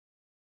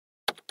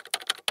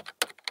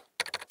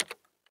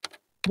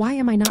Why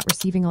am I not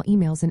receiving all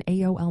emails in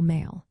AOL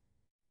Mail?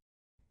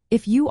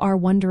 If you are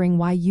wondering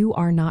why you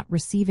are not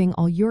receiving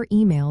all your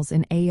emails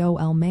in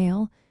AOL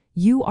Mail,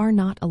 you are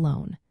not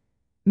alone.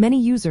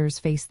 Many users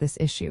face this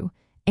issue,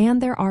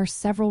 and there are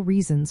several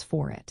reasons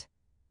for it.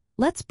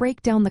 Let's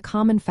break down the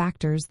common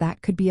factors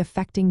that could be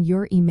affecting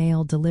your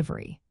email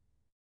delivery.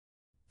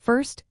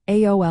 First,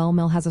 AOL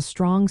Mail has a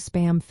strong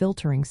spam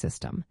filtering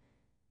system.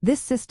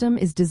 This system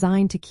is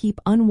designed to keep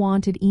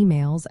unwanted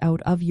emails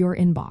out of your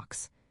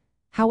inbox.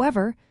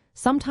 However,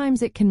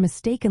 sometimes it can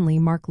mistakenly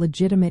mark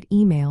legitimate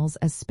emails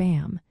as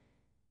spam.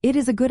 It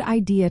is a good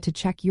idea to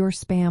check your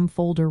spam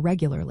folder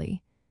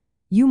regularly.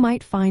 You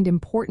might find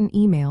important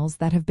emails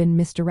that have been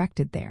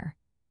misdirected there.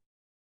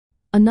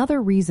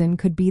 Another reason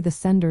could be the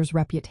sender's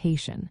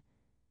reputation.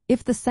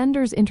 If the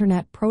sender's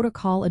internet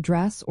protocol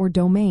address or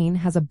domain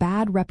has a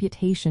bad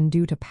reputation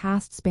due to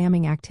past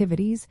spamming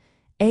activities,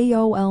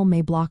 AOL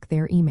may block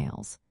their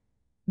emails.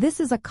 This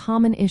is a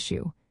common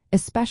issue,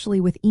 especially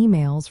with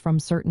emails from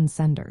certain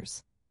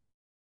senders.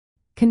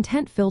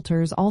 Content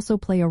filters also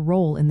play a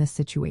role in this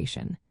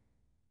situation.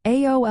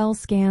 AOL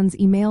scans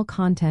email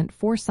content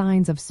for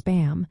signs of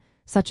spam,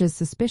 such as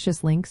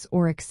suspicious links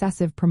or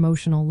excessive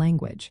promotional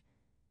language.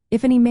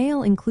 If an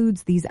email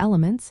includes these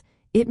elements,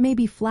 it may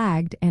be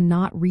flagged and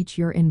not reach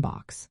your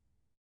inbox.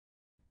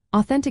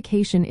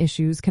 Authentication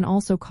issues can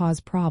also cause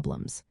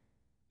problems.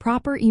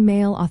 Proper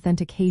email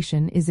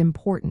authentication is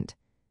important.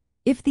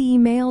 If the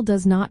email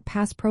does not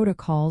pass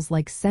protocols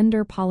like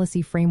Sender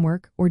Policy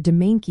Framework or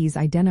Domain Keys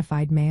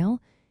Identified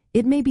Mail,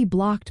 it may be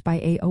blocked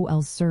by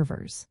AOL's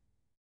servers.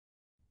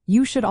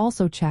 You should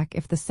also check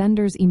if the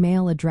sender's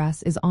email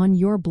address is on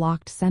your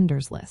blocked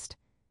senders list.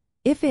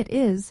 If it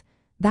is,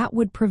 that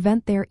would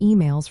prevent their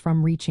emails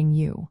from reaching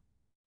you.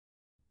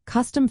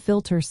 Custom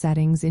filter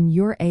settings in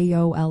your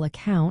AOL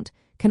account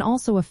can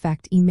also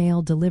affect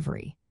email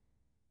delivery.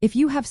 If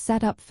you have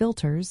set up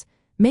filters,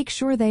 make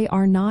sure they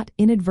are not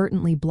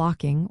inadvertently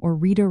blocking or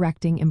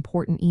redirecting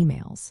important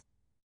emails.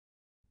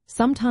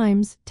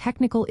 Sometimes,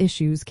 technical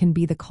issues can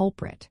be the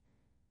culprit.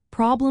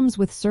 Problems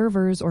with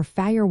servers or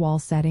firewall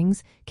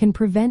settings can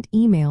prevent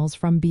emails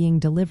from being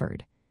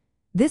delivered.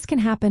 This can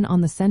happen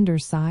on the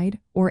sender's side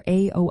or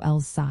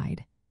AOL's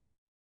side.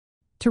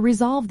 To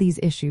resolve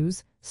these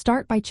issues,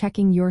 start by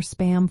checking your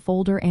spam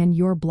folder and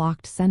your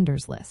blocked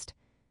senders list.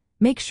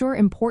 Make sure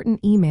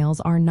important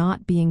emails are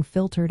not being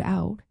filtered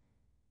out.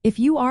 If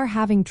you are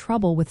having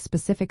trouble with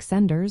specific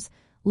senders,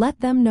 let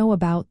them know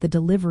about the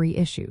delivery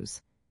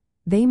issues.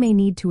 They may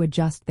need to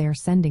adjust their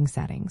sending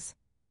settings.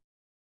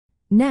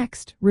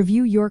 Next,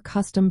 review your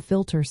custom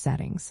filter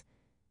settings.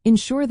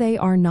 Ensure they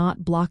are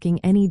not blocking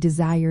any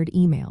desired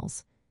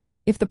emails.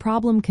 If the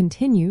problem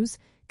continues,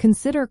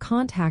 consider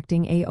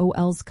contacting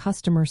AOL's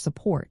customer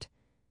support.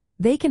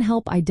 They can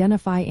help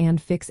identify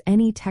and fix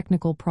any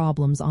technical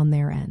problems on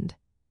their end.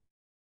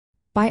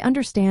 By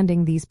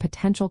understanding these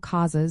potential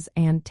causes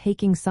and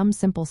taking some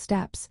simple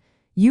steps,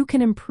 you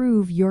can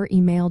improve your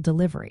email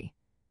delivery.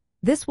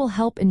 This will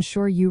help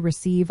ensure you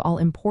receive all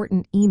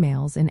important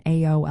emails in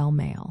AOL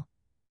Mail.